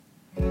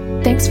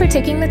Thanks for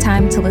taking the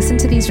time to listen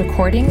to these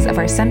recordings of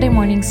our Sunday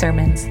morning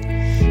sermons.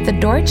 The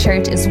Door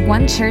Church is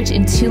one church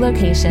in two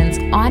locations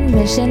on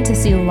mission to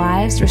see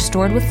lives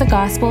restored with the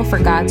gospel for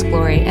God's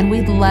glory, and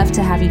we'd love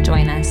to have you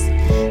join us.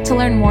 To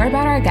learn more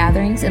about our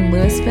gatherings in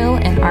Louisville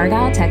and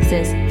Argyle,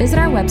 Texas, visit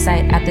our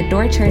website at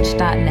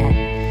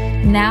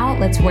thedoorchurch.net. Now,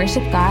 let's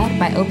worship God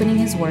by opening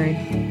His Word.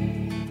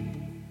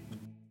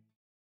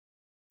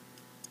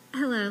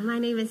 Hello, my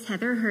name is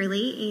Heather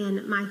Hurley,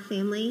 and my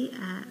family,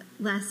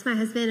 Les, my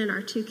husband, and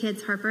our two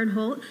kids, Harper and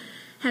Holt,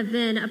 have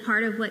been a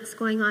part of what's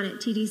going on at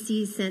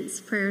TDC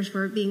since prayers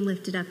were being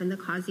lifted up in the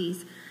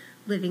Causey's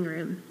living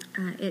room.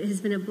 It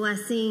has been a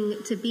blessing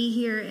to be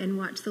here and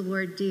watch the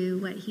Lord do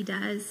what He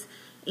does,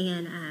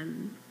 and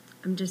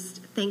I'm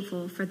just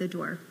thankful for the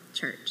Door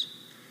Church.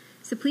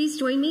 So please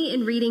join me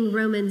in reading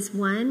Romans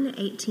 1,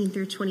 18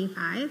 through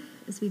 25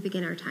 as we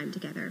begin our time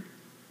together.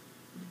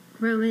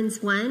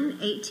 Romans 1,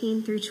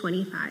 18 through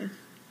 25.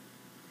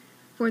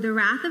 For the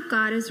wrath of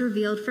God is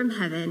revealed from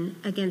heaven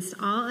against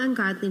all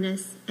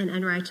ungodliness and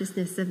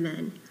unrighteousness of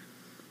men,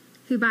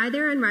 who by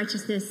their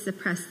unrighteousness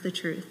suppress the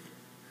truth.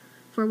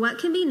 For what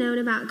can be known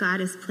about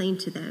God is plain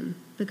to them,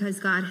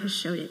 because God has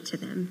showed it to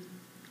them.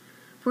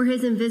 For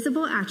His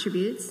invisible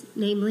attributes,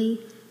 namely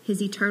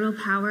His eternal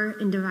power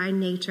and divine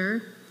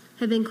nature,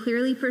 have been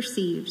clearly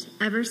perceived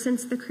ever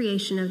since the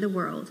creation of the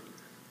world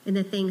and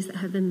the things that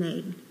have been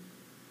made.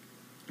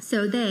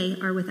 So they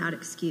are without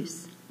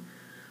excuse.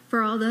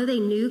 For although they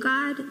knew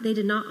God, they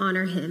did not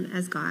honor Him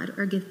as God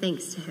or give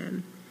thanks to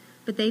Him,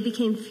 but they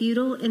became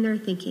futile in their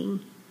thinking,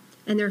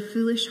 and their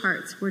foolish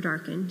hearts were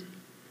darkened.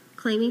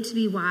 Claiming to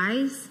be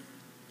wise,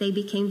 they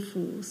became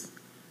fools,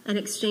 and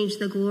exchanged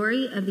the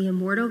glory of the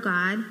immortal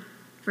God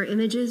for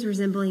images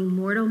resembling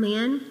mortal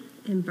man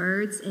and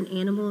birds and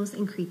animals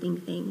and creeping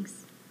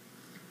things.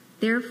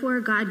 Therefore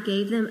God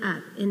gave them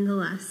up in the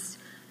lust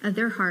of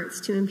their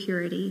hearts to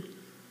impurity,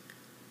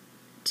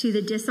 to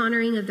the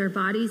dishonoring of their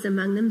bodies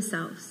among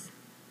themselves,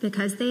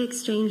 because they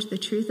exchanged the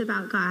truth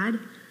about God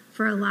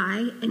for a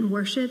lie and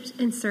worshipped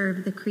and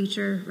served the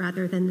creature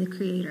rather than the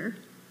Creator,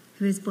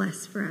 who is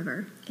blessed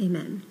forever.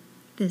 Amen.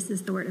 This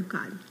is the word of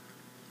God.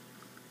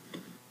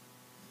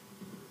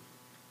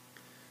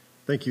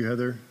 Thank you,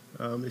 Heather.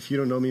 If you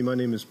don't know me, my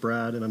name is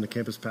Brad, and I'm the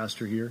campus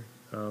pastor here,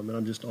 and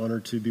I'm just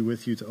honored to be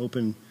with you to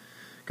open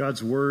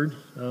God's Word.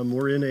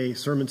 We're in a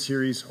sermon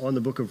series on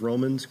the book of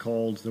Romans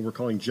that we're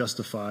calling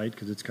Justified,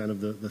 because it's kind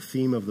of the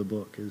theme of the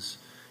book is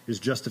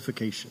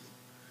justification.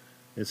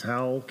 It's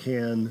how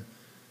can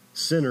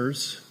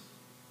sinners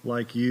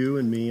like you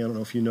and me, I don't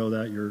know if you know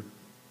that, you're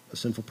a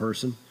sinful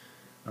person,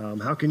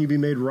 how can you be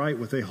made right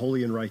with a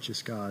holy and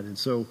righteous God? And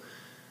so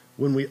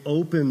when we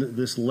open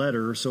this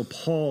letter, so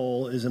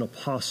Paul is an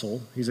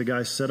apostle. He's a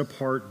guy set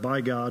apart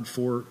by God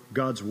for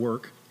God's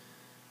work.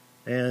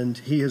 And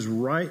he has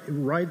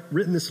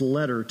written this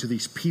letter to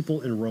these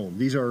people in Rome.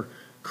 These are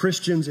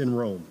Christians in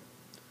Rome.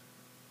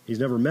 He's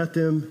never met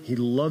them. He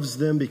loves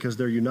them because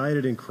they're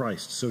united in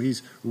Christ. So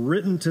he's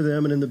written to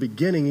them, and in the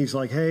beginning he's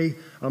like, hey,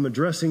 I'm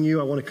addressing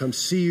you. I want to come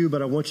see you,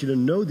 but I want you to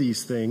know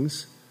these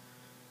things.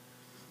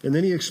 And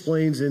then he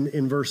explains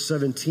in verse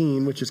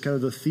 17, which is kind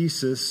of the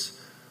thesis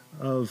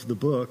of the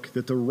book,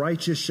 that the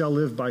righteous shall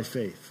live by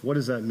faith. What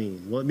does that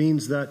mean? Well, it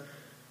means that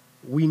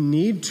we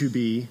need to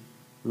be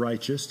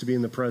righteous, to be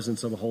in the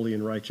presence of a holy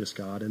and righteous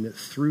God, and that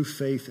through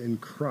faith in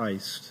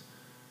Christ,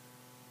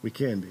 we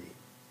can be.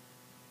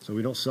 So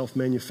we don't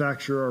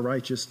self-manufacture our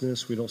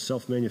righteousness, we don't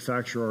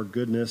self-manufacture our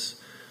goodness,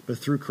 but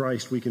through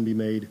Christ we can be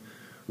made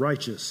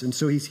righteous. And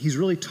so he's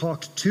really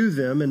talked to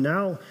them, and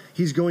now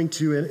he's going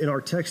to, in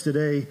our text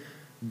today,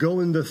 go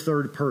in the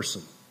third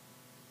person.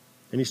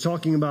 And he's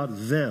talking about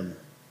them.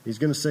 He's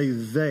going to say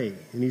they,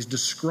 and he's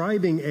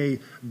describing a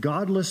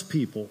godless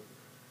people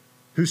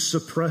who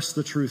suppress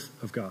the truth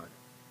of God.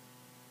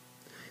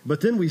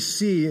 But then we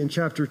see in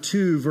chapter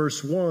 2,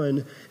 verse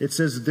 1, it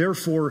says,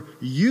 therefore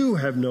you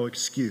have no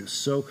excuse.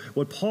 So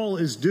what Paul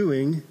is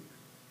doing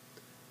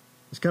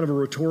is kind of a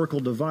rhetorical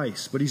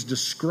device, but he's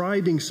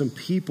describing some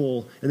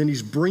people, and then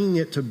he's bringing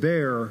it to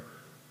bear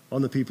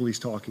on the people he's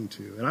talking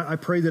to. And I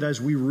pray that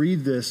as we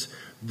read this,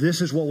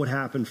 this is what would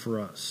happen for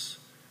us.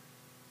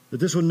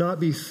 That this would not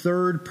be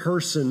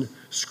third-person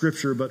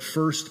Scripture, but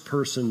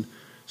first-person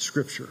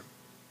Scripture.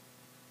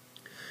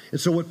 And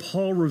so what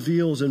Paul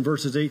reveals in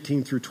verses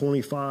 18 through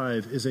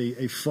 25 is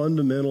a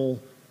fundamental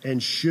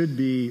and should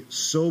be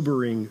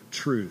sobering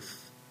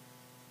truth,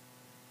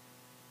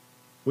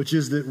 which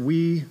is that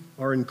we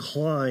are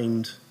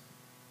inclined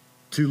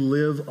to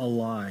live a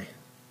lie.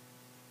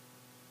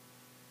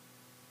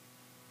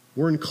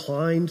 We're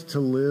inclined to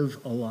live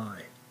a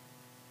lie.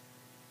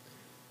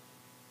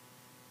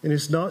 And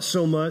it's not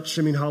so much,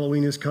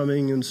 Halloween is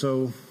coming, and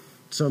so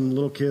some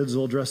little kids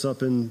will dress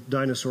up in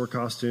dinosaur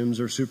costumes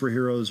or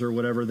superheroes or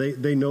whatever.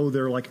 They know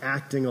they're like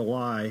acting a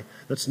lie.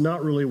 That's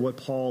not really what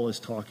Paul is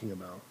talking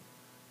about.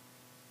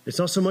 It's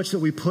not so much that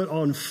we put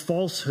on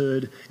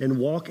falsehood and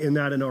walk in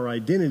that in our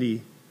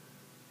identity.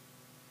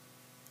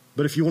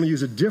 But if you want to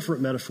use a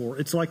different metaphor,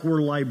 it's like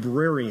we're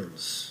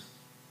librarians.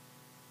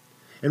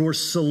 And we're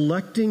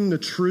selecting the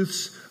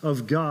truths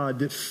of God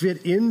that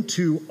fit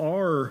into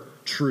our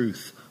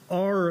truth,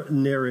 our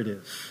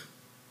narrative.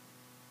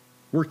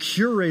 We're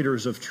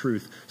curators of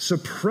truth,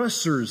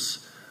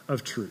 suppressors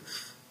of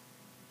truth.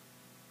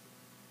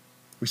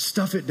 We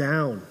stuff it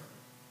down.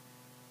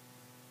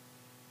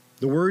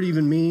 The word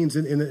even means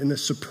in the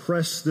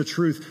suppress the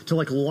truth, to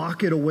like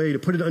lock it away, to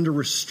put it under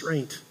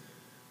restraint.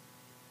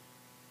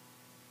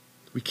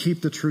 We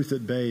keep the truth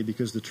at bay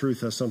because the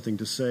truth has something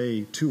to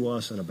say to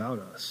us and about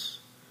us.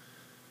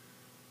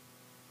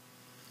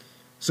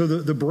 So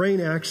the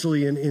brain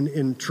actually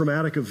in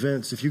traumatic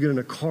events, if you get in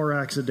a car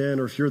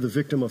accident or if you're the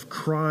victim of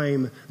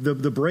crime,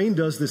 the brain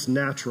does this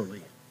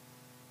naturally.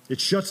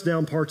 It shuts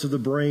down parts of the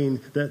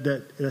brain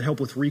that help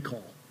with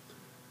recall.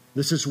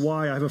 This is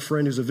why I have a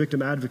friend who's a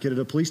victim advocate at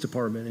a police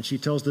department, and she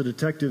tells the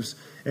detectives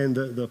and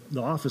the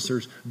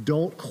officers,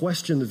 don't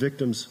question the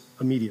victims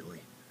immediately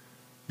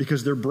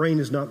because their brain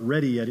is not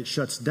ready yet. It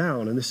shuts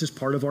down, and this is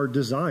part of our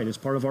design. It's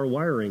part of our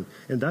wiring,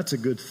 and that's a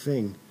good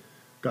thing.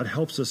 God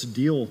helps us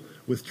deal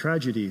with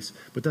tragedies,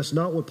 but that's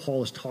not what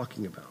Paul is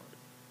talking about.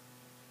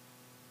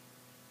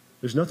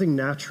 There's nothing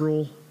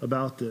natural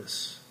about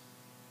this.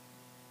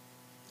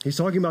 He's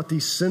talking about the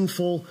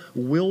sinful,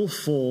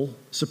 willful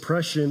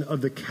suppression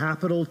of the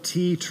capital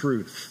T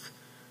truth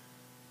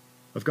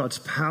of God's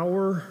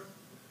power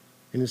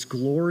and His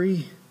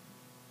glory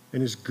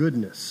and His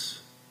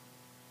goodness.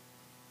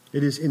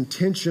 It is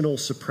intentional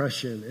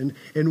suppression.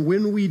 And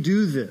when we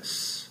do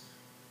this,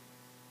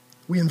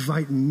 we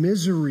invite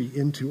misery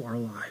into our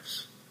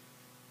lives.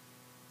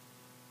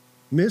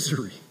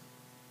 Misery.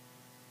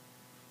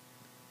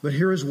 But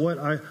here is what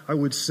I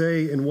would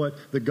say and what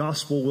the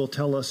gospel will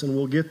tell us, and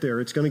we'll get there.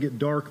 It's going to get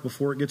dark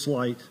before it gets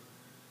light.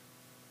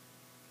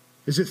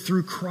 Is that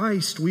through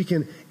Christ we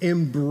can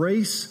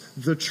embrace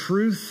the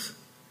truth,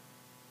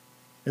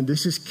 and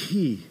this is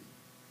key,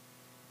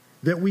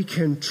 that we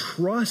can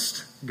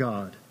trust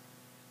God.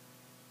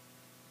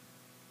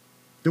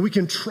 That we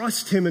can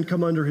trust Him and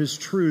come under His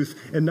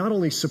truth, and not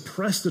only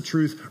suppress the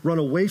truth, run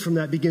away from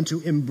that, begin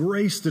to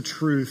embrace the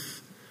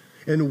truth,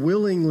 and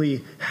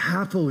willingly,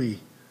 happily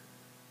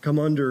come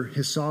under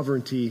His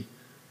sovereignty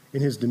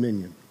and His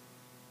dominion.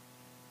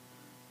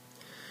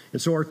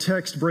 And so our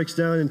text breaks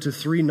down into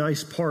three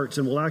nice parts,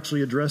 and we'll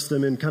actually address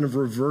them in kind of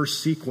reverse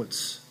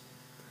sequence.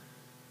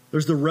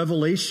 There's the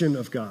revelation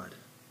of God.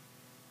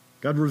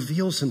 God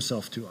reveals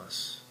Himself to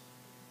us.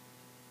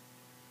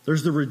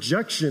 There's the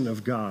rejection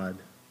of God.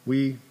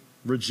 We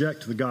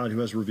reject the God who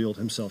has revealed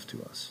Himself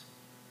to us.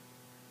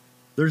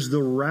 There's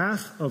the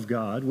wrath of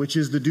God, which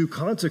is the due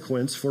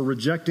consequence for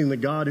rejecting the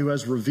God who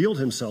has revealed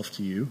Himself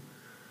to you.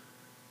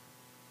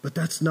 But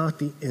that's not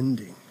the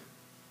ending.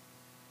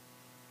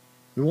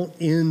 We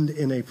won't end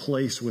in a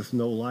place with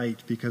no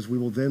light, because we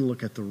will then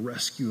look at the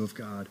rescue of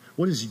God.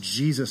 What does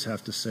Jesus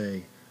have to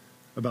say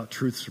about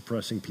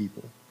truth-suppressing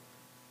people?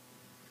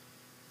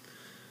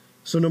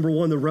 So number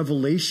one, the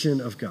revelation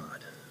of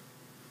God.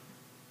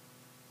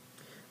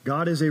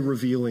 God is a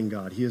revealing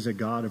God. He is a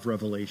God of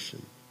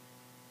revelation.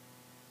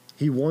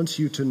 He wants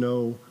you to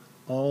know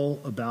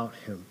all about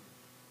Him.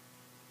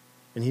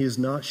 And He is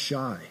not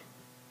shy.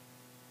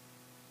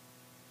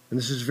 And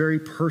this is very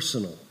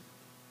personal.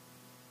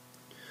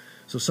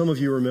 So some of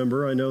you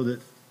remember, I know that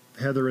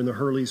Heather and the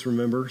Hurleys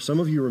remember, some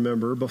of you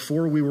remember,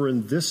 before we were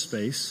in this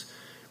space,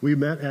 we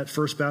met at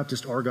First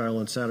Baptist Argyle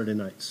on Saturday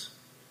nights.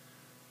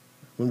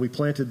 When we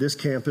planted this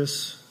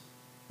campus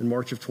in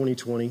March of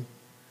 2020,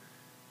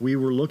 we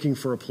were looking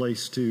for a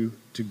place to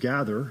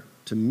gather,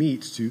 to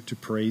meet, to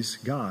praise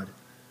God.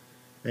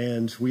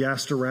 And we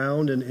asked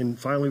around, and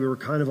finally we were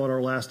kind of on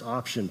our last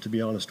option, to be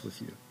honest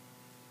with you.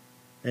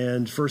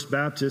 And First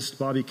Baptist,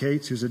 Bobby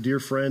Cates, who's a dear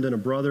friend and a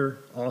brother,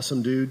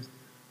 awesome dude,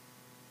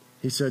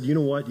 he said, you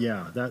know what,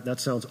 yeah, that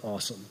sounds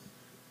awesome.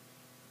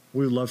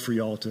 We would love for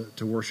y'all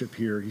to worship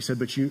here. He said,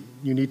 but you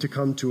need to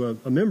come to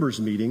a members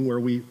meeting where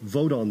we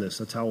vote on this.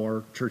 That's how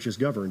our church is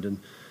governed. And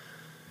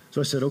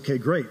so I said, okay,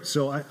 great.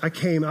 So I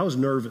came. I was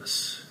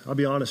nervous. I'll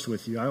be honest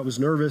with you. I was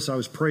nervous. I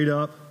was prayed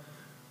up.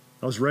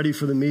 I was ready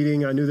for the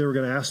meeting. I knew they were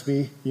going to ask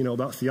me,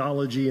 about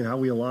theology and how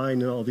we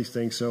align and all these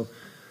things. So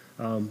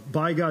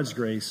by God's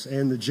grace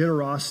and the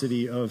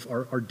generosity of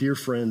our dear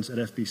friends at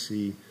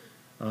FBC,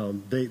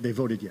 they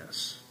voted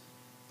yes,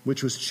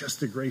 which was just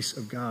the grace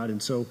of God.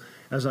 And so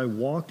as I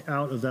walked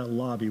out of that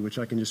lobby, which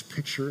I can just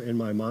picture in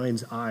my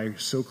mind's eye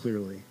so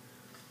clearly,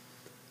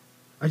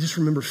 I just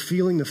remember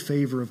feeling the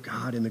favor of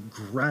God and the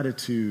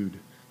gratitude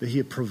that He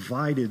had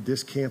provided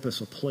this campus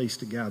a place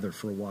to gather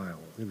for a while.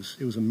 It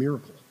was a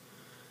miracle.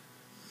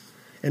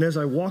 And as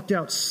I walked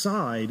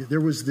outside, there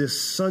was this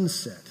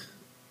sunset.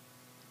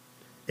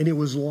 And it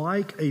was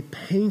like a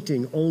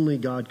painting only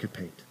God could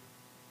paint.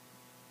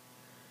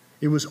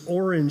 It was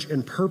orange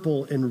and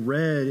purple and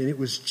red, and it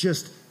was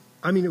just,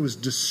 it was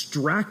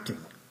distracting.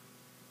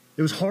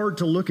 It was hard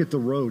to look at the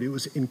road. It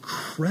was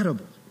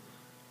incredible.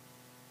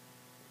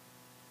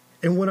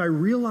 And what I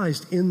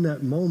realized in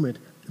that moment,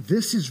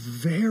 this is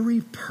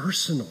very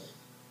personal.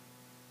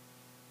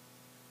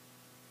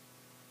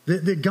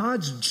 That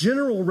God's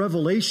general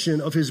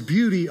revelation of His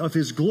beauty, of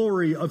His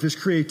glory, of His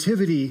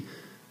creativity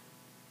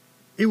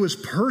It was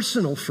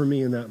personal for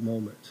me in that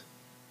moment.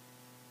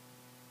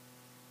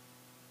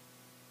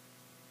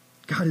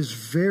 God is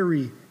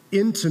very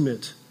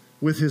intimate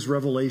with his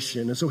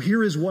revelation. And so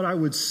here is what I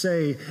would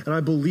say, and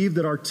I believe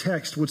that our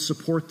text would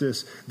support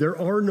this. There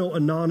are no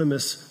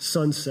anonymous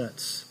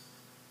sunsets.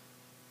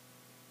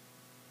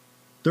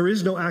 There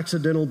is no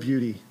accidental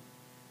beauty.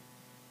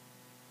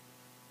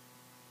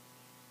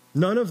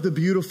 None of the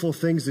beautiful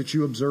things that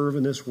you observe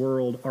in this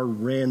world are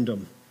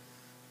random,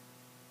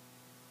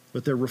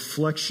 but they're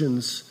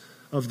reflections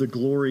of the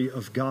glory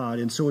of God.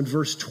 And so in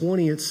verse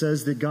 20, it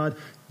says that God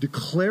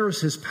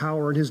declares his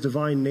power and his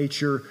divine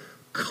nature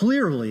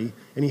clearly,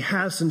 and he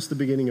has since the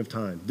beginning of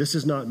time. This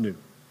is not new.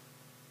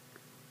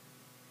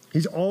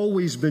 He's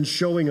always been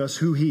showing us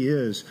who he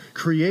is.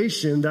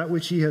 Creation, that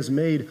which he has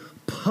made,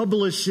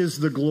 publishes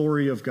the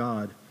glory of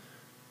God.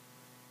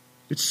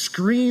 It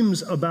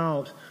screams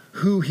about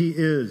who he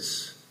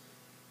is.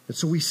 And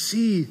so we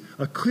see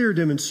a clear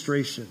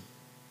demonstration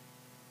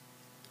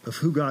of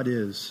who God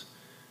is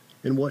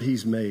and what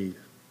he's made.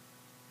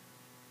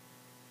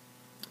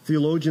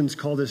 Theologians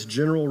call this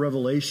general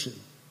revelation.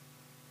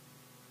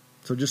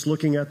 So just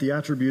looking at the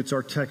attributes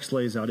our text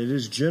lays out, it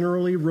is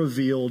generally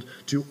revealed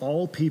to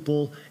all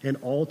people and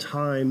all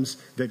times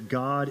that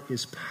God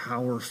is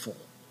powerful.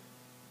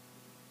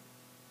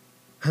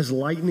 Has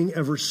lightning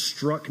ever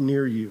struck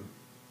near you?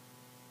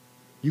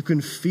 You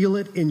can feel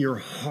it in your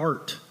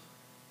heart.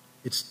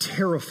 It's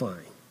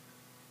terrifying.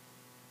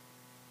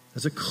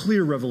 It's a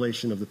clear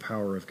revelation of the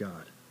power of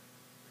God.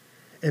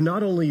 And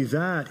not only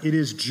that, it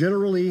is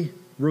generally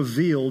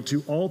revealed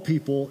to all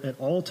people at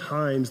all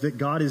times that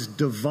God is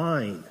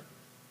divine.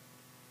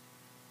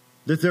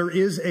 That there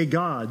is a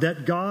God,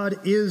 that God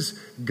is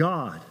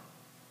God.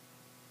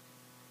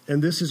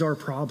 And this is our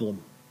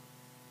problem.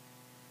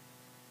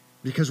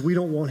 Because we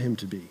don't want him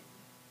to be.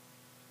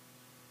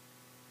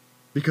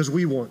 Because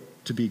we want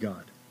to be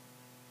God.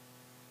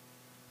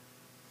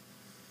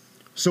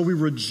 So we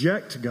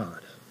reject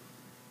God.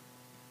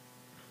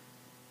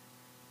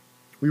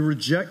 We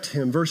reject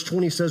him. Verse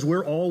 20 says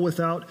we're all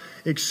without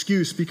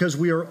excuse because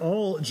we are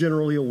all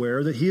generally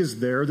aware that he is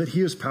there, that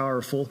he is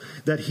powerful,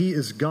 that he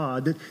is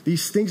God, that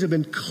these things have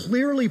been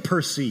clearly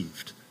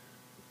perceived.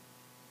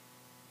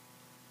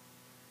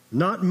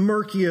 Not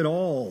murky at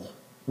all.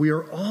 We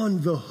are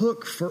on the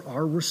hook for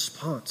our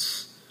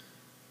response.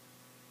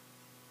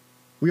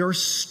 We are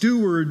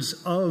stewards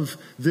of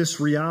this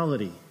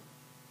reality.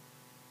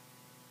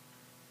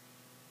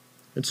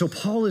 And so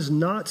Paul is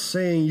not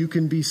saying you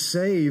can be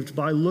saved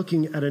by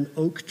looking at an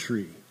oak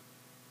tree.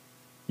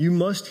 You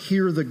must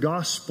hear the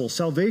gospel.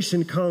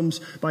 Salvation comes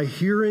by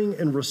hearing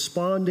and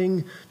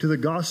responding to the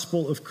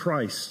gospel of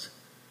Christ.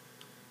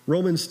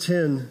 Romans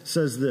 10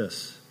 says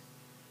this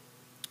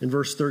in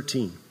verse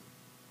 13.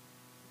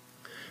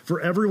 For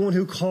everyone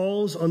who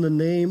calls on the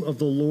name of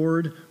the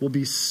Lord will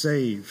be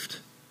saved.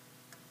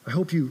 I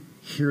hope you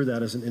hear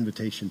that as an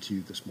invitation to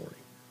you this morning.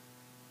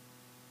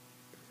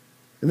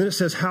 And then it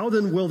says, how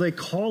then will they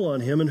call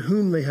on him in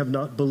whom they have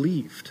not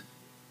believed?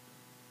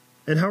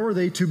 And how are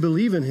they to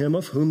believe in him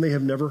of whom they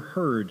have never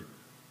heard?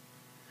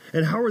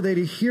 And how are they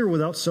to hear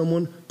without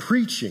someone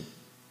preaching?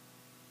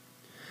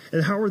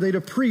 And how are they to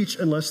preach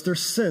unless they're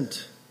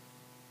sent?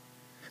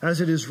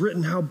 As it is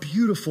written, how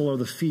beautiful are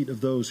the feet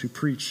of those who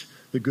preach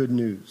the good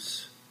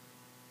news.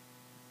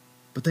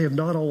 But they have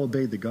not all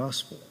obeyed the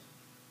gospel.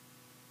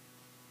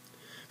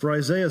 For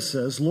Isaiah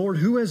says, Lord,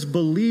 who has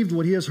believed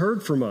what he has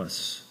heard from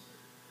us?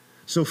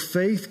 So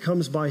faith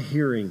comes by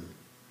hearing,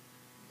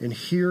 and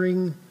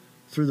hearing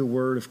through the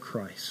word of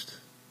Christ.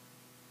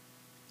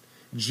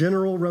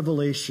 General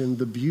revelation,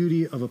 the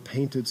beauty of a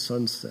painted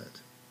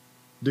sunset,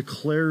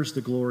 declares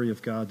the glory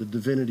of God, the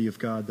divinity of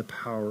God, the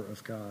power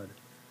of God.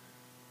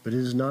 But it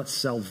is not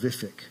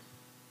salvific.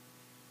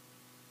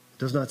 It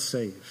does not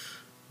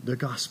save. The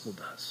gospel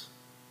does.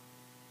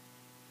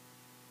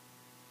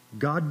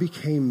 God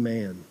became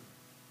man.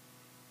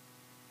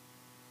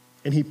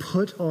 And he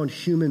put on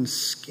human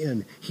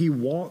skin. He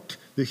walked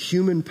the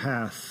human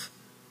path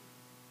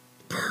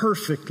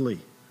perfectly.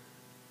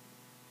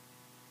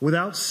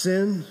 Without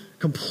sin,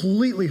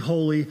 completely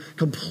holy,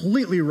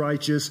 completely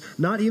righteous,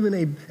 not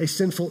even a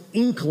sinful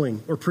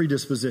inkling or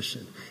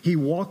predisposition. He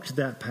walked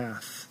that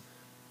path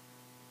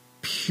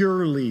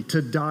purely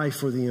to die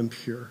for the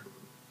impure,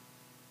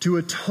 to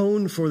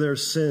atone for their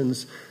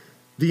sins,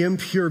 the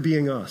impure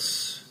being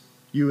us,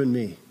 you and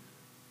me.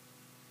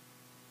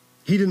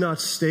 He did not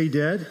stay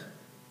dead.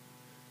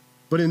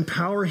 But in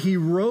power, he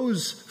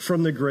rose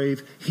from the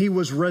grave. He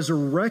was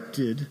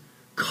resurrected,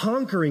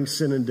 conquering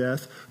sin and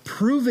death,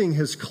 proving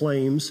his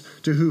claims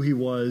to who he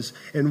was,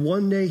 and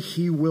one day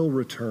he will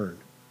return.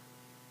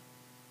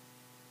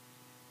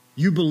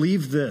 You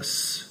believe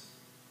this.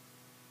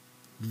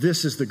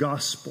 This is the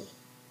gospel.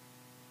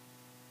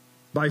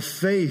 By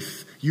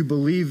faith, you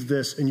believe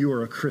this and you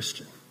are a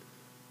Christian.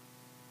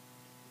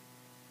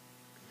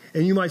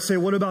 And you might say,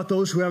 what about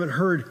those who haven't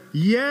heard?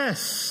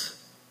 Yes!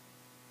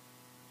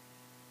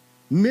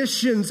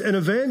 Missions and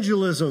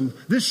evangelism.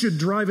 This should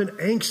drive an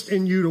angst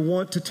in you to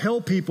want to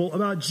tell people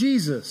about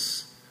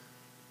Jesus.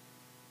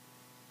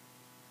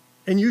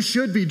 And you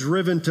should be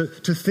driven to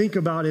think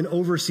about in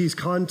overseas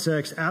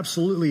context,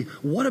 absolutely,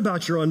 what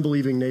about your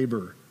unbelieving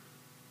neighbor?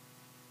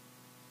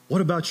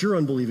 What about your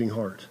unbelieving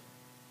heart?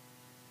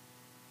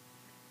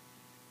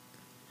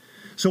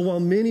 So while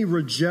many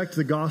reject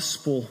the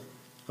gospel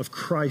of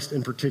Christ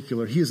in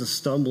particular, he is a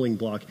stumbling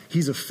block.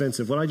 He's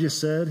offensive. What I just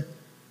said,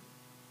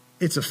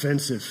 it's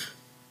offensive.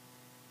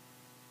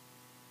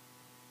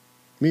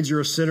 It means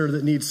you're a sinner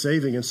that needs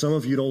saving, and some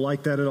of you don't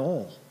like that at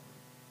all.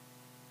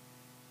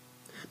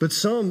 But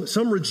some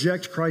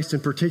reject Christ in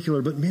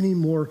particular, but many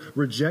more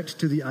reject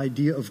to the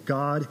idea of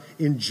God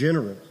in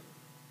general.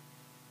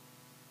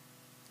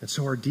 And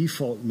so our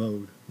default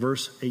mode,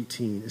 verse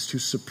 18, is to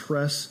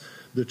suppress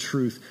the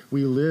truth.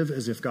 We live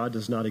as if God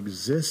does not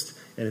exist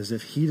and as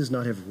if he does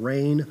not have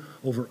reign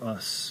over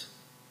us.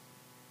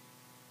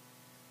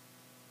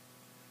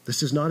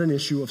 This is not an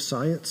issue of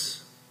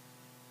science.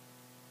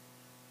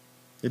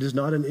 It is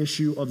not an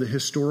issue of the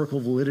historical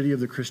validity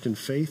of the Christian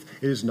faith.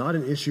 It is not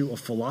an issue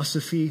of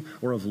philosophy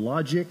or of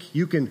logic.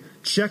 You can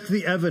check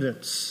the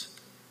evidence.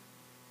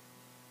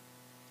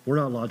 We're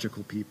not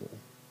logical people.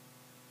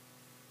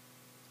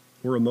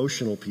 We're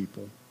emotional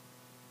people.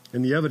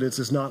 And the evidence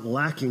is not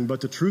lacking,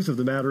 but the truth of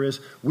the matter is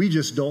we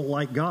just don't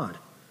like God.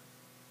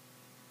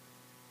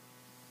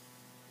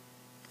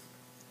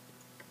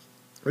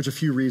 There's a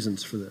few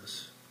reasons for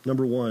this.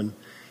 Number one,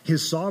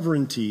 his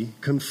sovereignty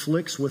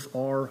conflicts with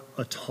our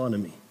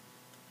autonomy.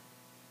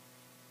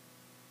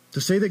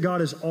 To say that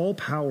God is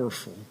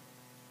all-powerful,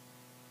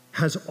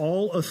 has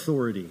all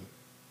authority,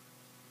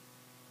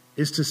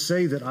 is to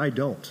say that I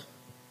don't.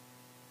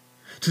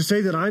 To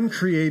say that I'm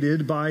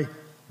created by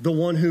the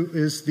one who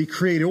is the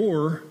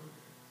creator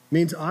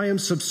means I am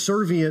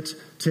subservient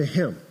to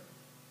him.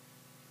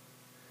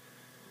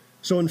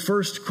 So in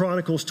 1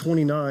 Chronicles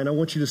 29, I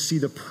want you to see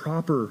the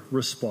proper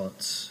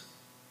response.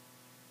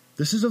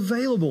 This is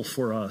available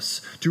for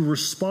us to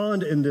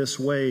respond in this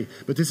way,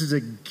 but this is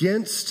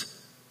against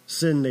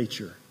sin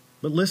nature.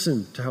 But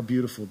listen to how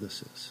beautiful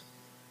this is.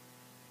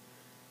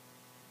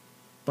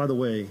 By the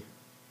way,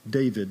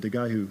 David, the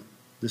guy who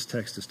this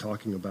text is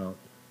talking about,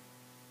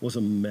 was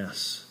a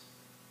mess.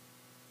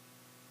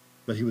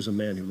 But he was a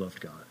man who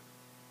loved God.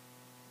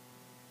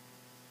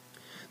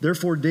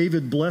 Therefore,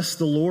 David blessed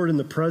the Lord in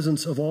the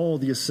presence of all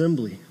the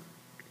assembly.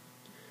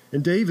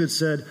 And David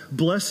said,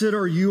 "Blessed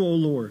are you, O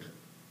Lord,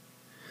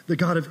 the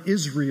God of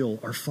Israel,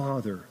 our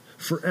Father,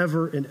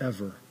 forever and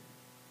ever.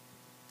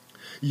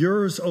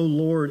 Yours, O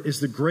Lord, is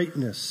the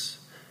greatness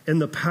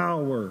and the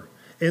power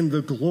and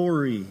the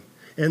glory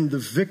and the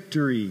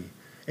victory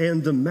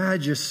and the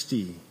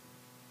majesty.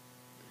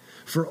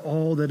 For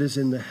all that is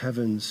in the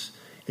heavens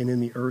and in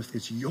the earth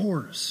is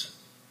yours.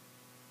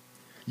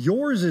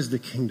 Yours is the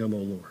kingdom, O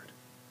Lord,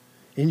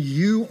 and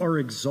you are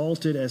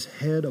exalted as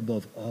head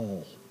above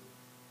all.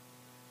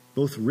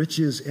 Both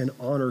riches and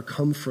honor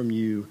come from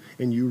you,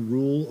 and you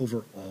rule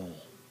over all.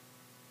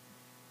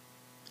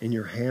 In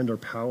your hand are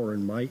power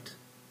and might,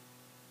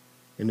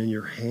 and in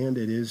your hand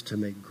it is to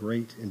make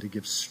great and to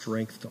give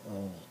strength to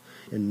all.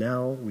 And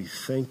now we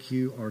thank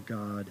you, our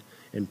God,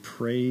 and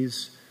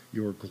praise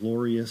your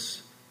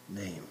glorious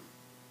name."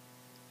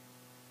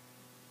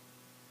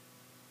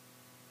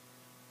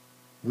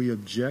 We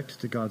object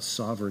to God's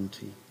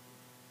sovereignty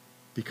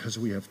because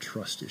we have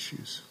trust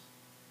issues.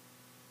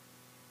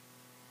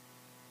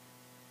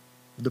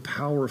 The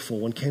powerful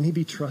one, can he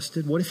be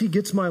trusted? What if he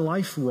gets my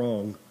life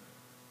wrong?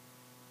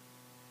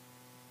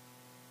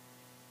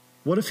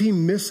 What if he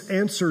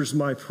misanswers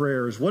my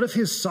prayers? What if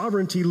his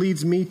sovereignty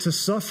leads me to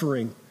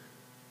suffering?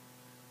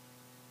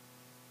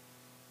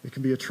 It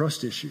can be a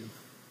trust issue.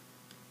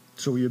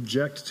 So we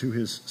object to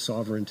his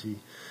sovereignty.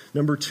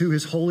 Number two,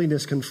 his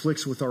holiness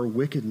conflicts with our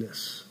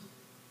wickedness.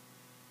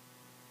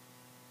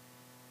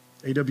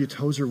 A.W.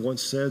 Tozer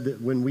once said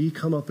that when we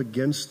come up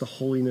against the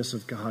holiness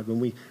of God, when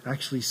we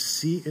actually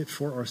see it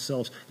for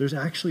ourselves, there's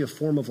actually a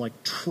form of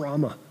like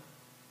trauma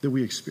that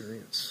we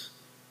experience.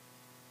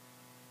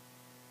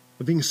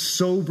 Of being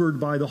sobered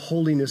by the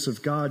holiness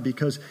of God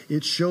because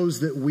it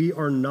shows that we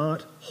are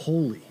not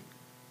holy.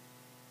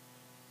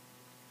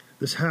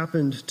 This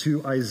happened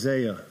to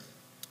Isaiah.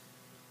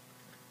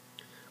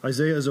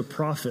 Isaiah is a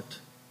prophet,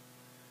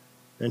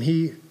 and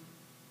he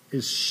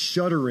is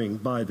shuddering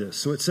by this.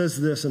 So it says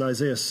this in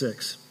Isaiah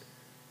 6.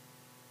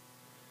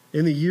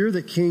 "In the year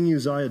that King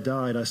Uzziah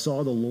died, I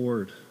saw the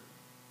Lord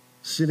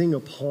sitting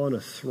upon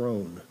a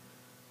throne,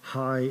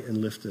 high and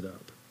lifted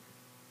up.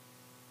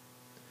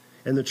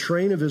 And the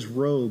train of his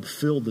robe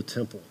filled the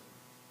temple.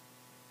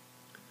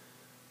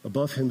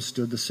 Above him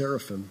stood the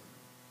seraphim.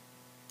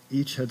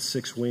 Each had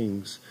 6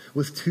 wings.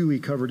 With 2 he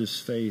covered his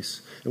face,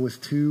 and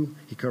with 2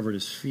 he covered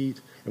his feet,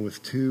 and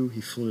with 2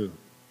 he flew.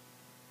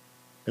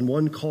 And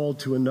one called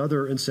to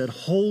another and said,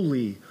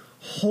 'Holy,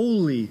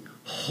 holy,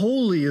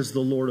 holy is the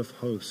Lord of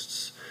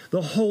hosts.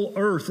 The whole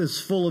earth is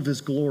full of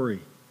his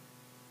glory.'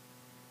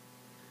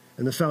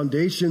 And the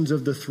foundations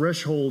of the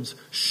thresholds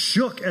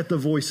shook at the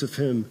voice of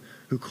him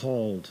who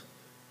called.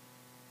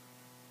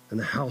 And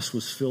the house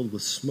was filled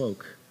with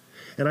smoke.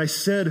 And I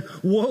said,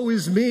 'Woe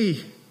is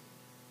me!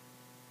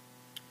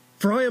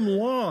 For I am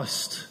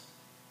lost.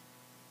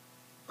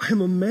 I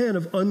am a man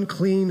of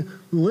unclean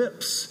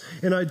lips,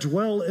 and I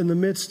dwell in the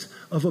midst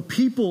of a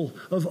people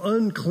of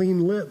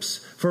unclean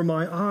lips, for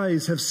my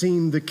eyes have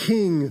seen the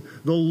King,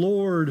 the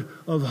Lord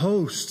of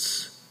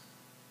hosts.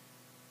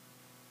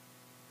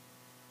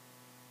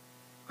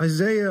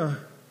 Isaiah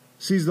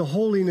sees the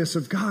holiness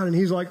of God, and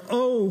he's like,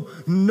 oh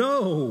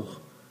no,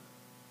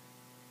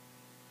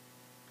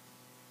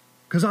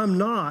 because I'm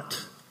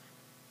not.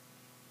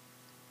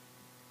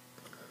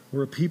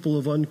 We're a people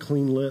of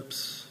unclean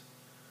lips.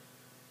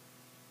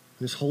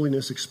 His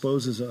holiness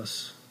exposes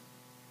us.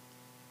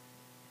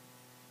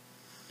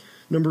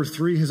 Number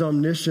 3, his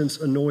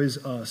omniscience annoys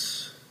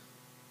us.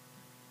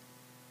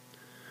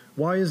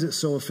 Why is it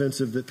so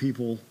offensive that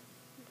people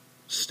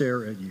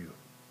stare at you?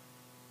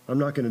 I'm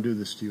not going to do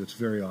this to you. It's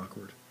very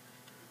awkward.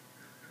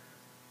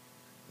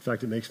 In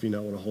fact, it makes me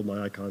not want to hold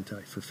my eye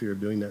contact for fear of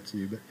doing that to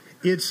you. But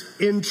it's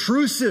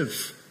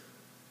intrusive.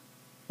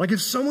 Like if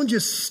someone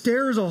just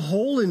stares a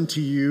hole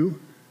into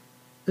you,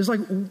 it's like,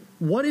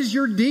 what is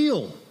your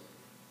deal?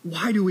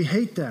 Why do we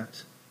hate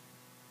that?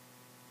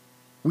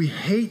 We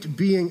hate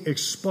being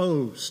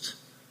exposed.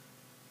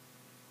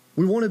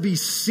 We want to be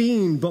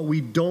seen, but we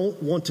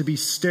don't want to be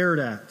stared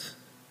at.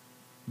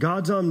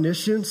 God's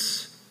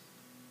omniscience,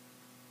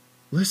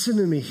 listen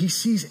to me, he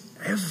sees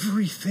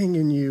everything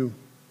in you.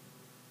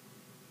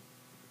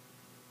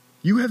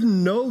 You have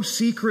no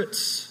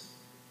secrets.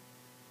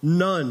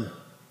 None.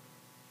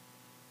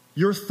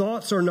 Your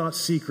thoughts are not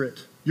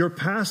secret. Your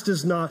past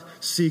is not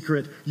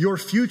secret. Your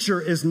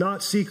future is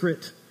not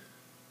secret.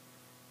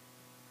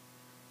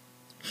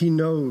 He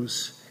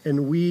knows,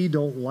 and we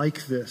don't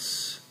like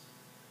this.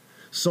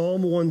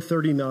 Psalm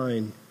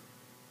 139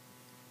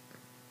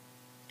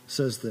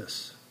 says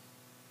this.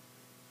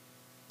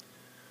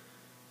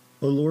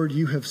 O Lord,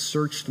 you have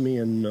searched me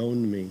and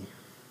known me.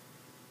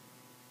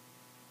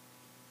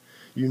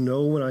 You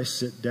know when I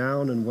sit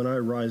down and when I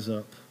rise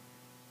up.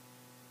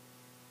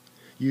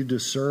 You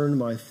discern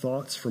my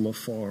thoughts from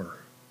afar.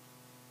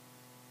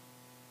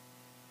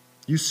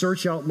 You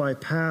search out my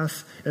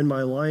path and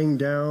my lying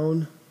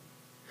down,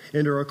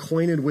 and are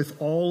acquainted with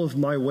all of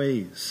my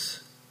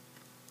ways.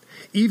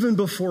 Even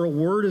before a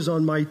word is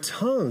on my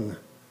tongue,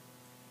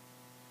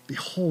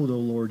 behold, O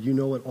Lord, you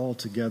know it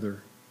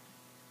altogether.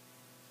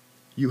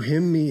 You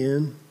hem me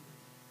in,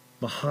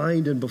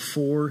 behind and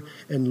before,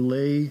 and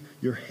lay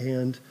your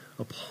hand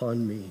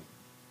upon me.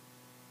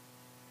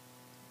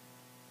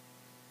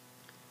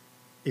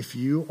 If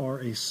you are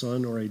a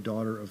son or a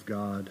daughter of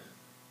God,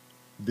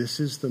 this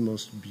is the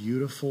most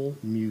beautiful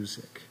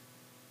music.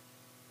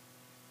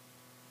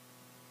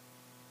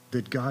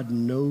 That God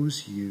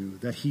knows you,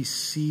 that he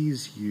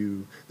sees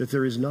you, that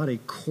there is not a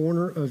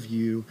corner of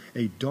you,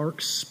 a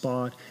dark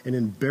spot, an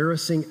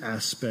embarrassing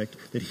aspect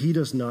that he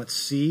does not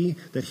see,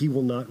 that he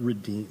will not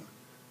redeem.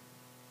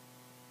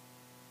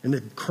 And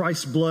that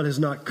Christ's blood has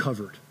not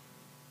covered.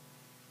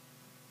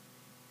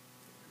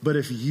 But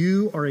if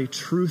you are a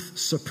truth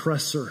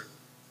suppressor,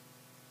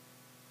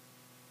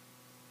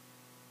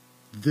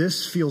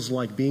 this feels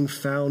like being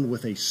found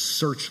with a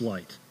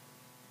searchlight.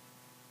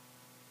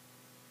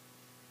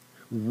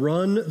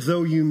 Run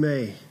though you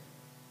may.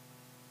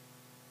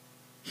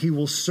 He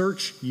will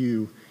search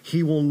you.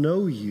 He will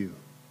know you.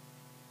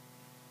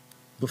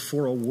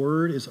 Before a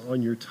word is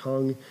on your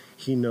tongue,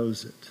 he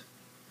knows it.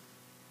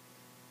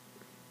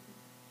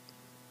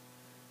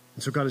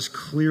 And so God has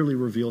clearly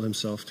revealed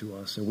himself to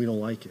us, and we don't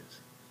like it.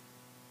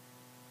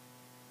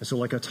 And so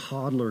like a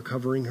toddler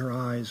covering her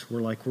eyes,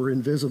 we're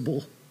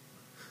invisible.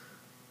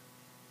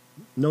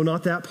 No,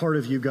 not that part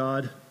of you,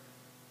 God.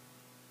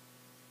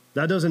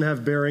 That doesn't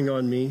have bearing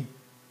on me.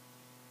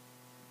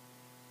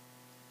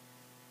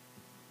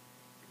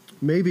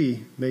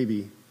 Maybe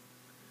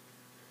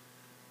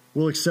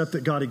we'll accept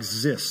that God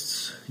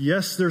exists.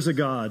 Yes, there's a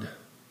God.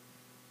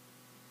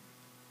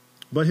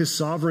 But his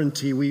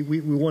sovereignty, we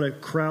want to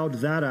crowd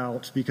that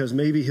out because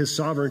maybe his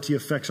sovereignty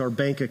affects our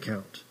bank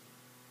account.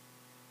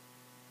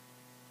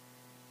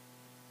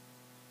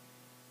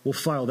 We'll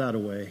file that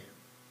away.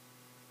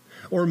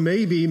 Or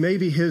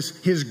maybe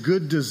his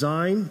good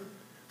design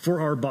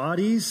for our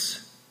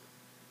bodies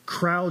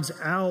crowds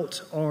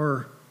out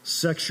our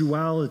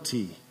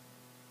sexuality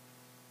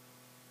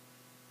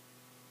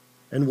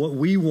and what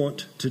we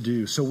want to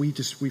do. So we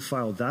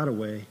file that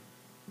away.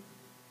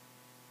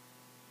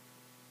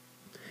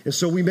 And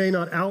so we may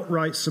not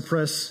outright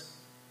suppress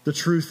the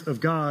truth of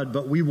God,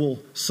 but we will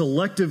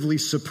selectively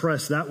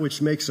suppress that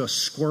which makes us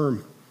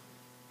squirm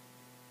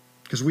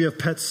because we have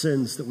pet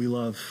sins that we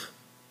love.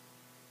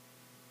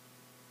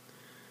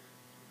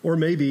 Or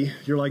maybe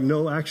you're like,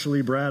 no,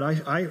 actually, Brad,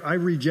 I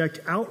reject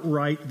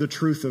outright the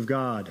truth of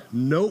God.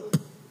 Nope,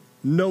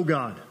 no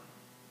God.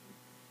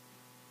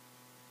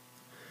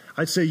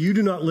 I'd say you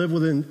do not live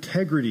with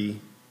integrity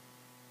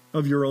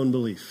of your own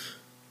belief.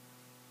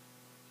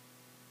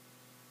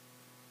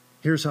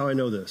 Here's how I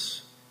know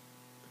this.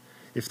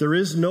 If there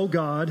is no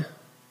God,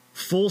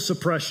 full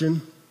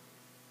suppression,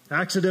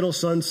 accidental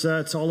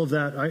sunsets, all of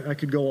that, I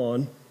could go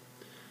on.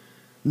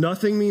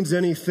 Nothing means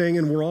anything,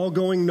 and we're all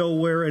going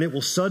nowhere, and it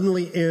will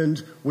suddenly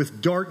end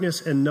with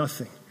darkness and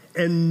nothing.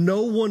 And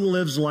no one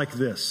lives like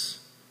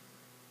this.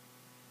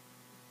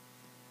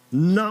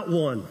 Not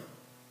one.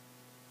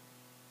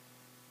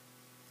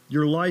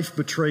 Your life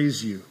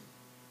betrays you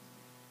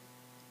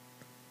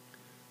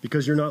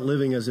because you're not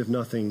living as if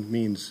nothing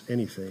means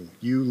anything.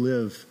 You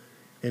live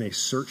in a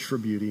search for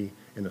beauty,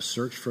 in a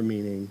search for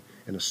meaning,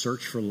 in a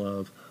search for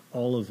love,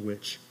 all of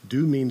which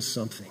do mean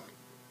something.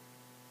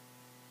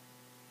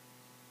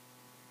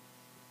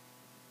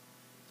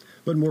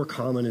 But more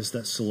common is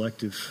that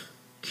selective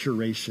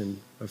curation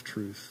of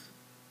truth,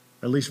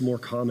 at least more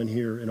common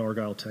here in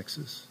Argyle,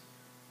 Texas.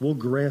 We'll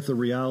grant the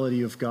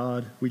reality of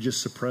God. We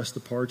just suppress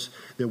the parts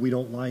that we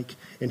don't like.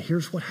 And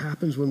here's what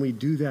happens when we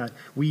do that.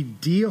 We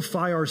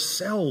deify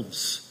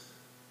ourselves.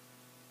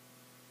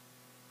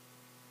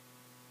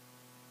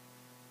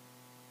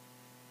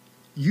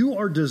 You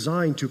are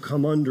designed to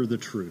come under the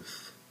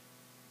truth.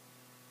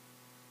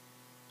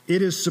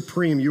 It is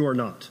supreme. You are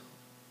not.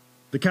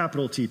 The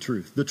capital T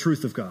truth, the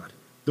truth of God,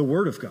 the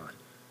Word of God.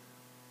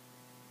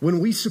 When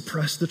we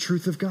suppress the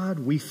truth of God,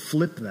 we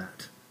flip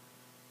that,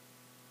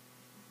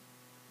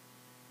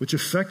 which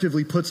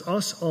effectively puts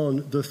us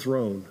on the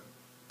throne,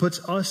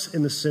 puts us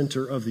in the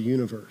center of the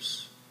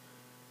universe.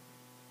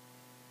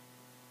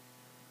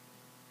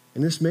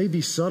 And this may be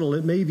subtle,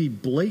 it may be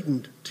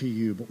blatant to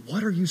you, but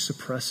what are you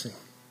suppressing?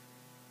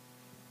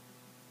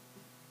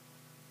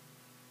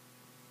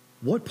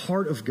 What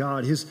part of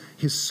God, his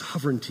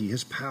sovereignty,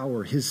 his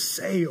power, his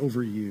say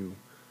over you,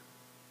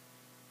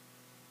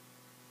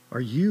 are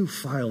you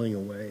filing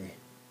away?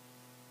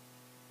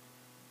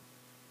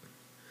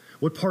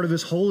 What part of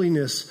his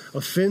holiness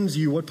offends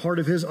you? What part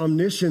of his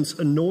omniscience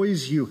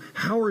annoys you?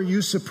 How are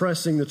you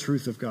suppressing the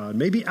truth of God?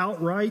 Maybe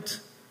outright,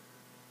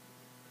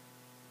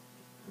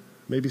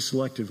 maybe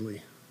selectively.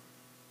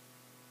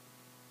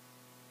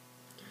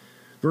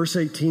 Verse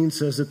 18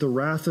 says that the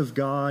wrath of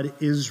God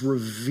is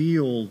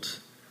revealed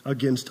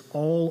against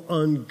all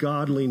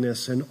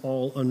ungodliness and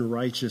all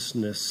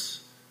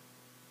unrighteousness,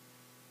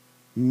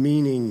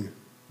 meaning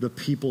the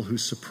people who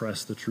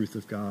suppress the truth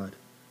of God.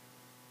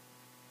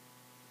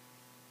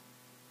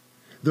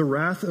 The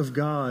wrath of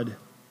God,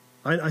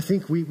 I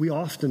think we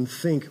often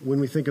think, when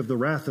we think of the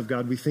wrath of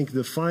God, we think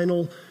the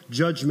final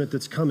judgment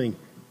that's coming.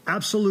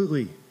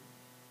 Absolutely.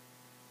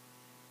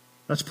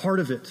 That's part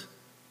of it.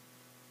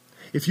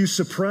 If you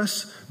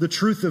suppress the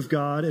truth of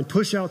God and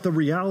push out the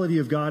reality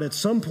of God, at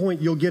some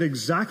point you'll get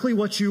exactly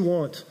what you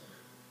want,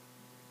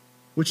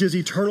 which is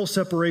eternal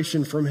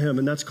separation from him,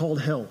 and that's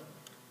called hell.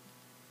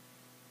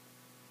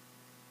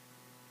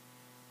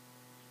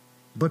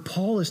 But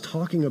Paul is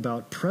talking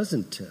about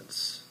present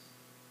tense.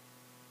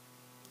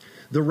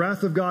 The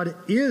wrath of God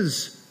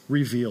is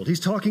revealed. He's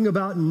talking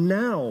about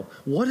now.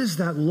 What does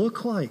that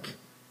look like?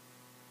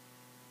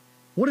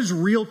 What does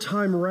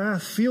real-time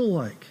wrath feel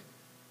like?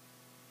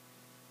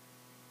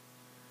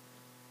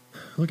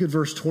 Look at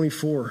verse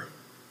 24.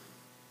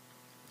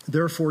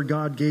 Therefore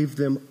God gave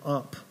them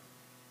up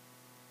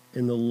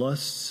in the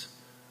lusts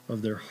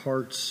of their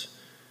hearts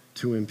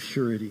to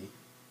impurity.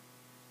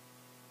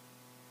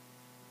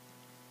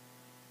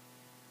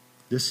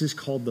 This is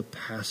called the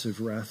passive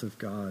wrath of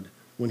God,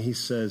 when he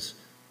says,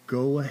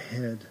 go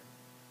ahead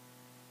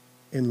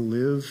and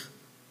live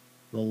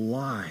the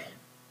lie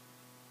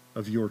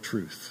of your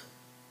truth.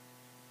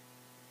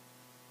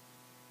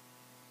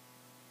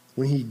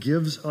 When he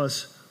gives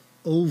us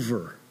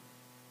over,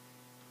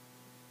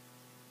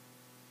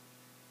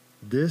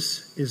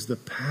 this is the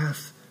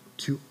path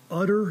to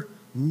utter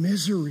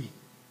misery.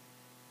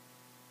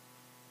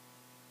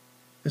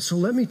 And so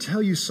let me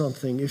tell you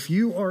something. If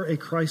you are a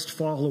Christ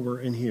follower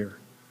in here,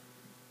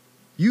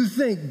 you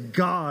thank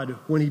God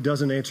when he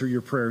doesn't answer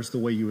your prayers the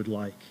way you would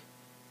like.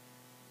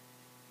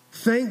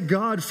 Thank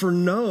God for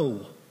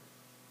no.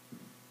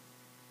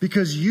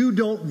 Because you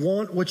don't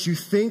want what you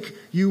think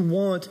you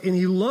want, and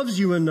he loves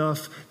you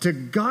enough to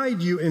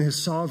guide you in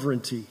his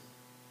sovereignty.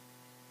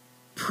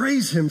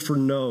 Praise him for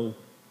no.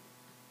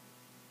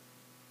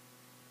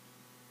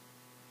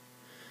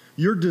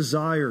 Your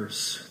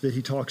desires that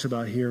he talks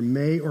about here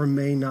may or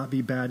may not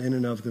be bad in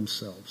and of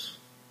themselves.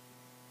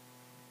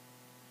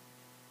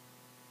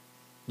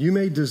 You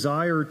may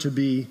desire to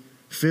be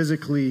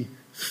physically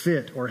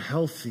fit or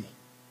healthy.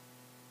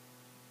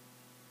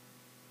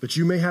 But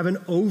you may have an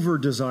over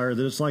desire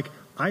that it's like,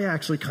 I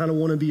actually kind of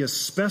want to be a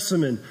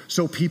specimen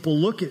so people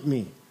look at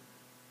me.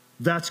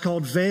 That's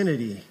called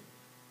vanity.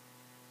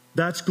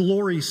 That's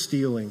glory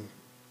stealing.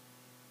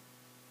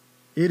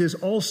 It is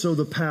also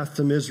the path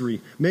to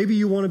misery. Maybe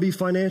you want to be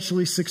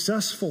financially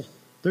successful.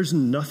 There's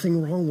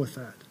nothing wrong with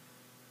that.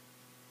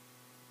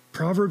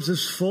 Proverbs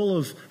is full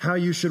of how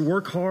you should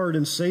work hard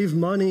and save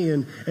money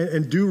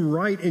and do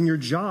right in your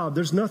job.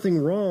 There's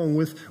nothing wrong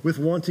with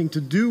wanting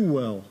to do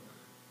well.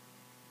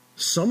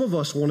 Some of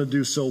us want to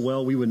do so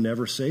well, we would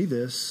never say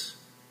this,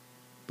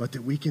 but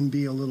that we can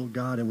be a little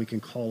God and we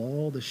can call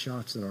all the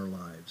shots in our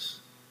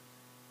lives.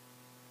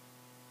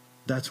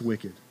 That's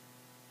wicked.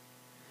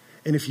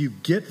 And if you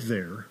get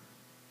there,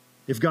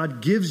 if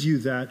God gives you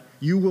that,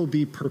 you will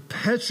be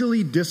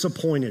perpetually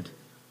disappointed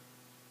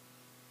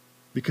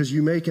because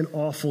you make an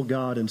awful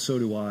God, and so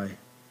do I.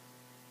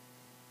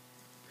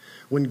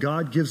 When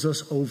God gives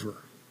us over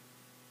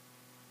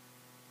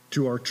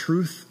to our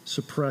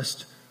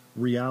truth-suppressed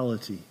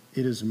reality,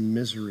 it is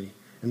misery.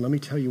 And let me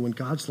tell you, when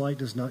God's light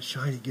does not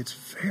shine, it gets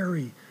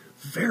very,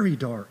 very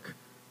dark.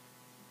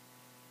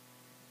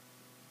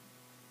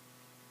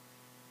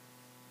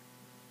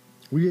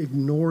 We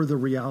ignore the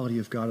reality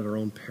of God at our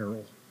own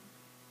peril.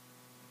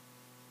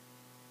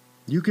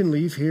 You can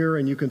leave here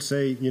and you can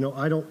say,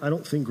 I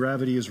don't think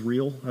gravity is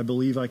real. I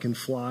believe I can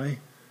fly.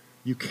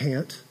 You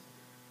can't.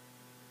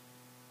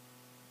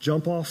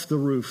 Jump off the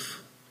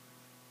roof.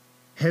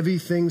 Heavy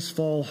things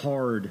fall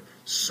hard.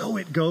 So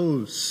it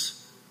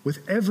goes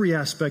with every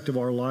aspect of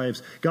our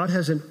lives. God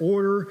has an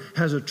order,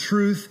 has a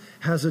truth,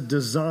 has a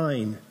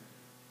design.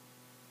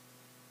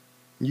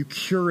 You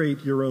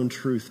curate your own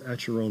truth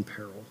at your own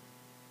peril.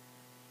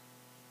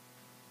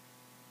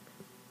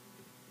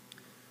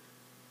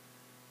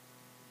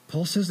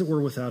 Paul says that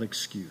we're without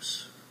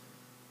excuse.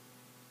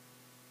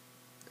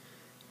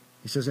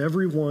 He says,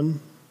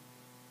 everyone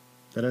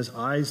that has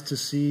eyes to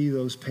see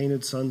those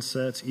painted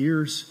sunsets,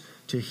 ears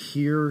to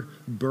hear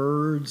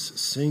birds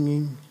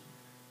singing,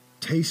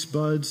 taste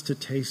buds to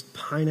taste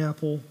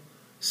pineapple,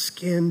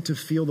 skin to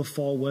feel the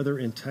fall weather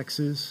in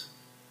Texas,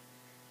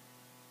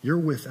 you're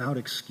without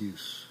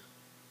excuse.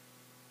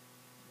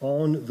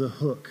 On the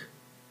hook.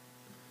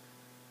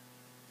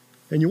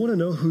 And you want to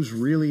know who's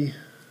really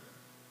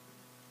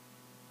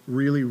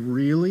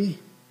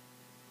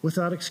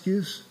without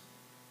excuse?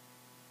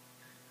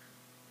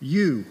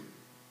 You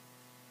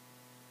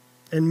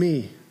and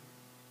me.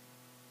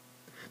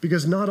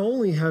 Because not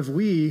only have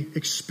we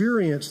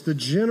experienced the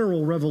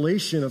general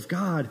revelation of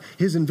God,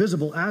 his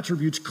invisible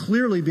attributes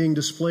clearly being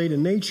displayed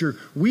in nature,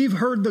 we've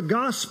heard the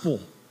gospel.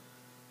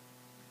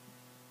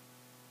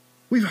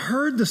 We've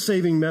heard the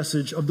saving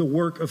message of the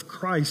work of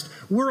Christ.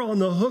 We're on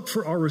the hook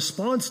for our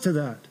response to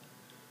that.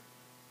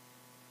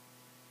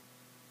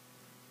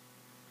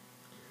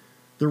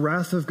 The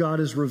wrath of God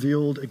is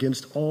revealed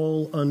against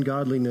all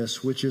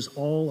ungodliness, which is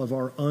all of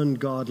our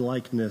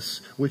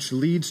ungodlikeness, which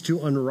leads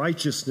to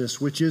unrighteousness,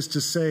 which is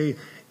to say,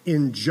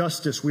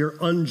 injustice. We are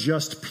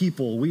unjust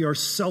people. We are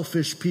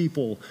selfish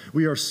people.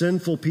 We are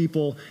sinful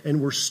people,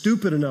 and we're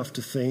stupid enough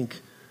to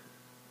think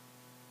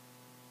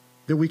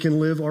that we can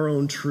live our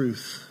own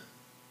truth.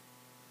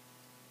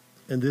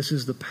 And this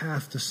is the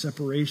path to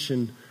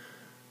separation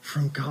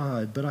from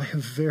God. But I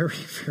have very,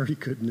 very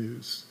good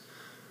news.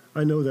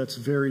 I know that's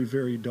very,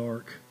 very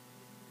dark,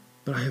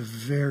 but I have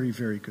very,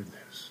 very good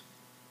news.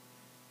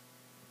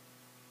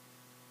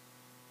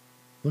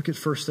 Look at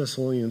 1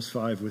 Thessalonians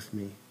 5 with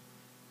me. It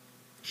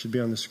should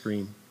be on the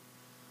screen.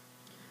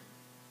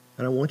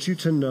 And I want you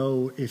to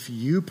know, if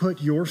you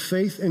put your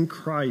faith in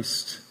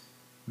Christ,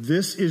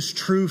 this is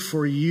true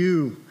for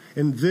you.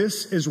 And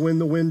this is when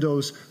the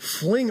windows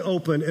fling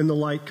open and the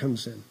light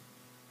comes in.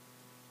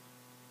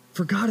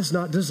 For God has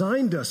not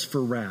designed us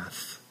for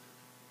wrath,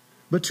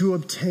 but to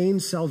obtain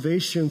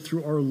salvation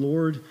through our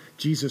Lord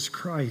Jesus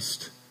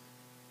Christ,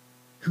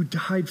 who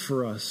died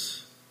for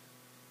us,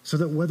 so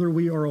that whether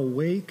we are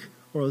awake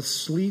or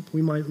asleep,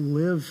 we might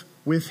live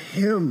with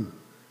him.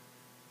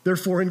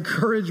 Therefore,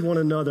 encourage one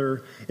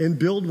another and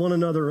build one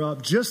another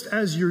up, just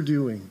as you're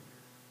doing.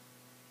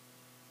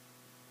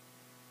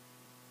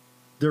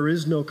 There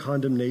is no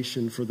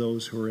condemnation for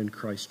those who are in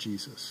Christ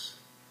Jesus.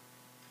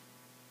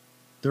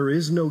 There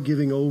is no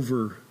giving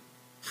over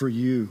for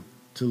you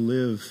to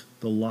live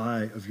the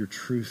lie of your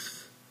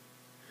truth.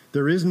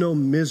 There is no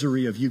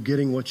misery of you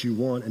getting what you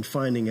want and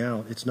finding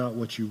out it's not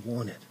what you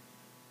wanted.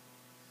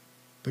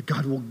 But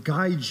God will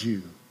guide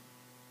you.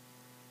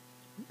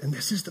 And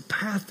this is the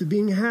path to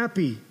being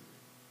happy.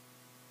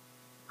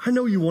 I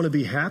know you want to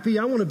be happy.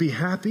 I want to be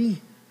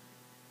happy.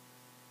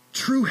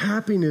 True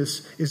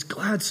happiness is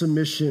glad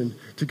submission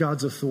to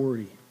God's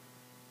authority.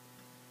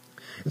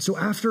 And so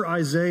after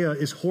Isaiah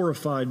is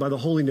horrified by the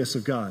holiness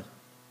of God,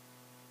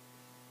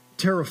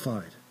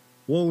 terrified,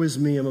 woe is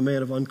me, I'm a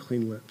man of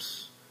unclean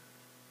lips.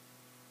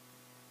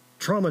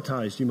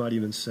 Traumatized, you might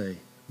even say.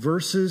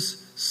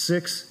 Verses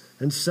 6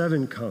 and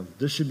 7 come.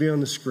 This should be on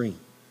the screen.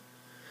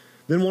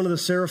 Then one of the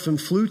seraphim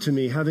flew to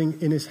me,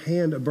 having in his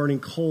hand a burning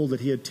coal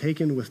that he had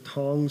taken with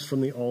tongs from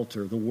the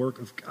altar, the work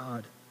of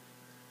God.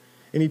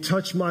 And he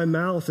touched my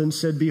mouth and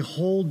said,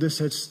 behold, this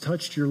has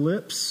touched your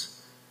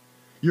lips.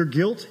 Your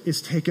guilt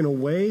is taken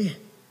away.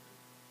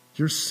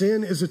 Your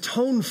sin is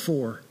atoned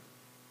for.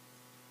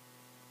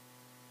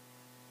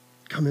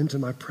 Come into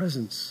my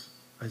presence,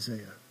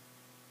 Isaiah.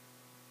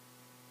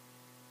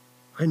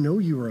 I know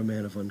you are a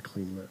man of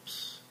unclean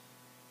lips.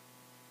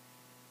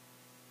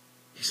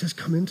 He says,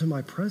 come into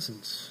my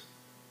presence.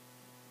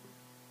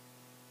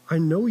 I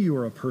know you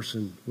are a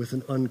person with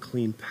an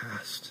unclean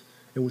past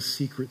and with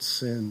secret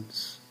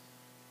sins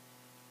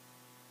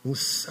and with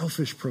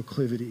selfish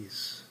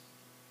proclivities.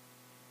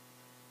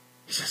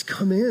 He says,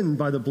 come in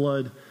by the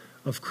blood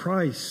of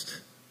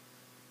Christ.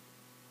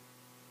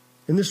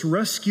 And this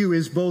rescue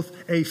is both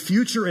a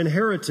future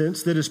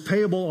inheritance that is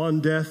payable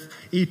on death,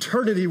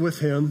 eternity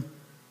with him.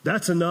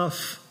 That's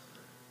enough.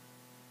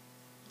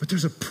 But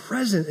there's a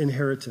present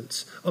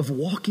inheritance of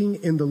walking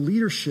in the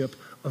leadership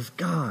of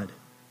God,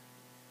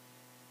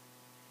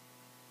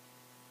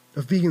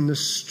 of being in the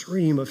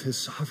stream of his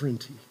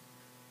sovereignty,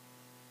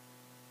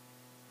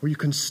 where you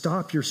can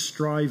stop your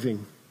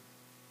striving.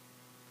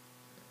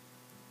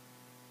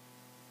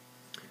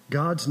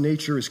 God's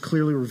nature is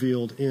clearly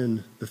revealed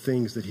in the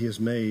things that he has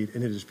made,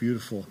 and it is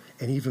beautiful.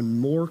 And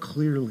even more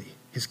clearly,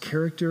 his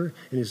character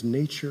and his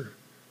nature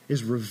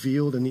is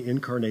revealed in the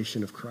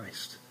incarnation of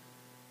Christ.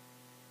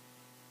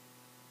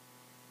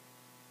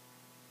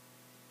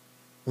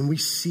 When we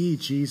see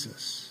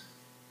Jesus,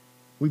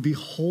 we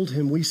behold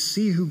him, we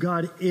see who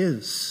God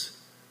is,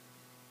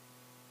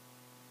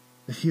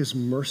 that he is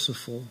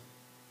merciful,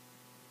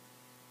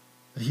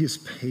 that he is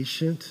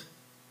patient,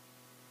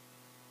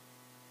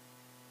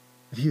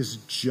 that he is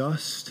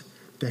just,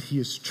 that he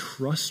is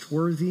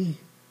trustworthy.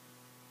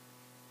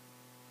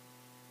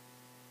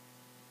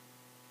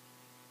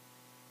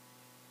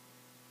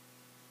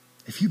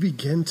 If you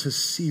begin to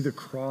see the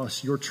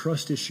cross, your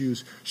trust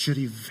issues should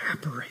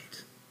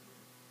evaporate.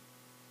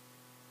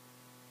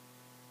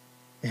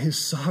 And his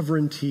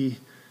sovereignty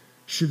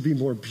should be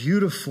more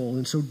beautiful.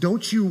 And so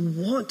don't you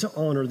want to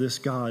honor this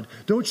God?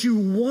 Don't you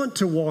want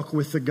to walk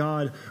with the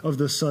God of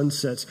the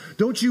sunsets?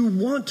 Don't you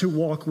want to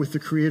walk with the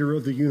creator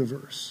of the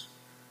universe?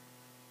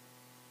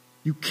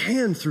 You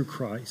can through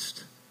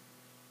Christ.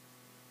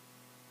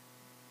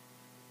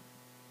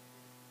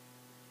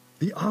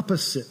 The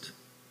opposite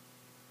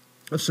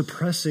of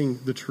suppressing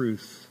the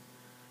truth,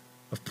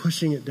 of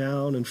pushing it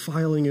down and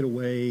filing it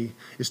away,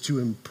 is to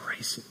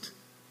embrace it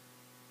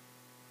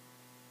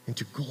and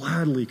to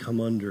gladly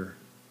come under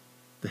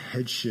the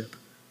headship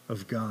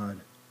of God,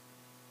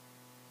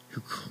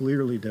 who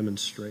clearly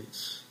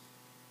demonstrates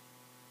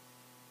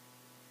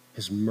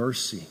his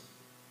mercy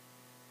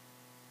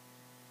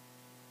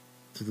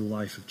through the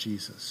life of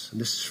Jesus. And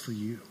this is for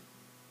you.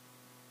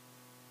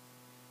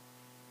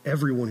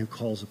 Everyone who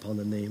calls upon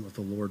the name of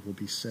the Lord will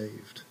be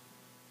saved.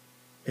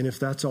 And if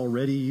that's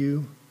already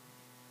you,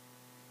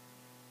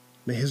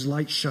 may his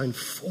light shine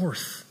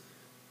forth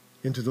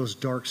into those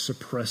dark,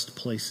 suppressed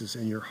places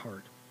in your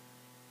heart.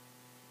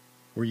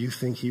 Where you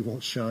think he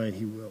won't shine,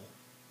 he will.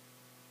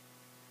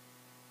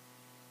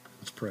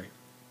 Let's pray.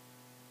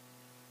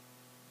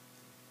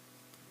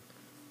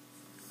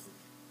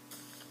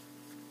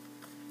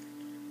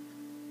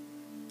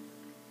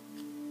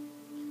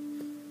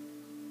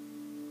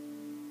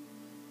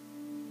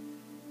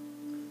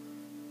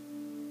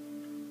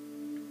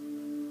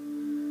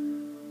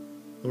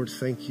 Lord,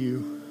 thank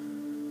you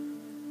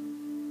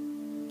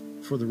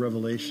for the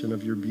revelation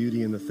of your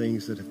beauty and the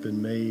things that have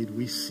been made.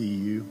 We see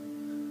you.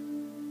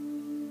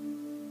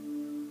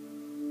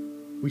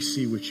 We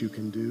see what you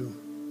can do.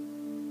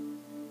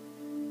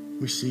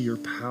 We see your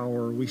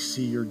power. We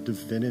see your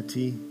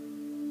divinity.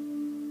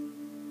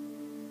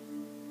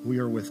 We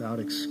are without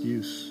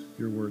excuse,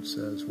 your word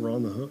says. We're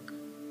on the hook.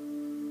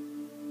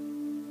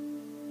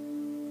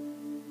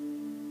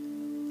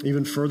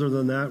 Even further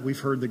than that, we've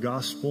heard the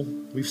gospel.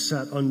 We've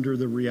sat under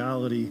the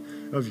reality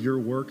of your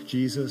work,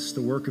 Jesus,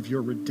 the work of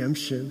your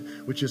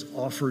redemption, which is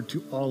offered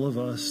to all of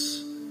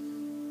us.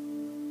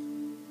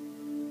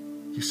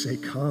 You say,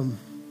 come.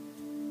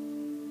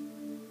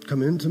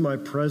 Come into my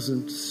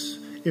presence.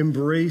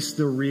 Embrace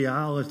the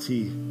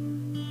reality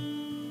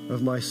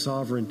of my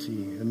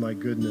sovereignty and my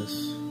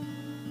goodness.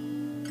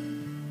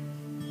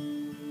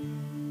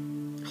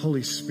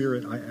 Holy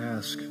Spirit, I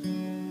ask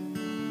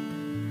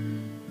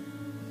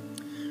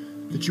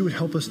that you would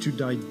help us to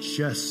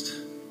digest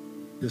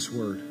this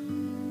word.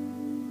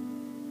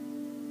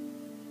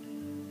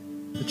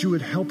 That you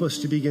would help us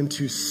to begin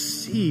to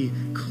see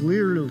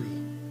clearly,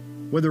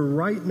 whether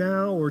right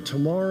now or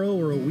tomorrow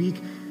or a week,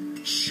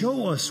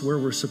 show us where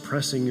we're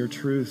suppressing your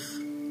truth.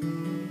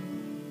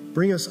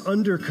 Bring us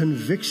under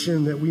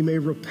conviction that we may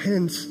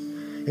repent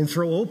and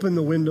throw open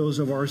the windows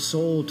of our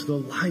soul to the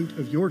light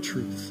of your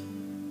truth.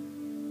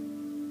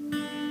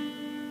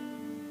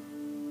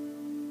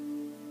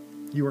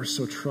 You are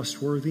so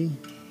trustworthy.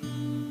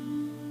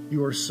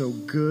 You are so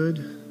good.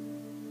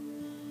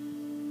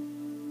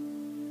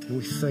 And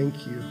we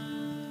thank you.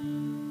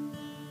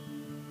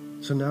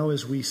 So now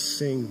as we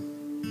sing,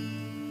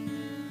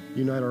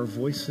 unite our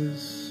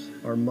voices,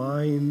 our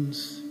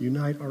minds,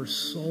 unite our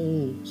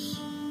souls,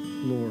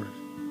 Lord,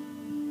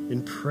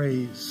 in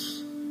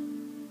praise.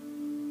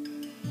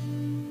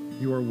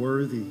 You are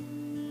worthy.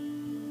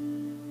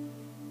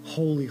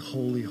 Holy,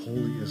 holy,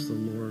 holy is the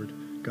Lord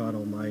God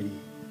Almighty,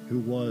 who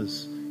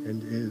was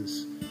and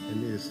is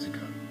to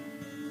come.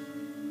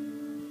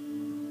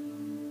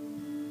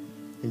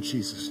 In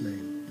Jesus'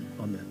 name,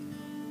 amen.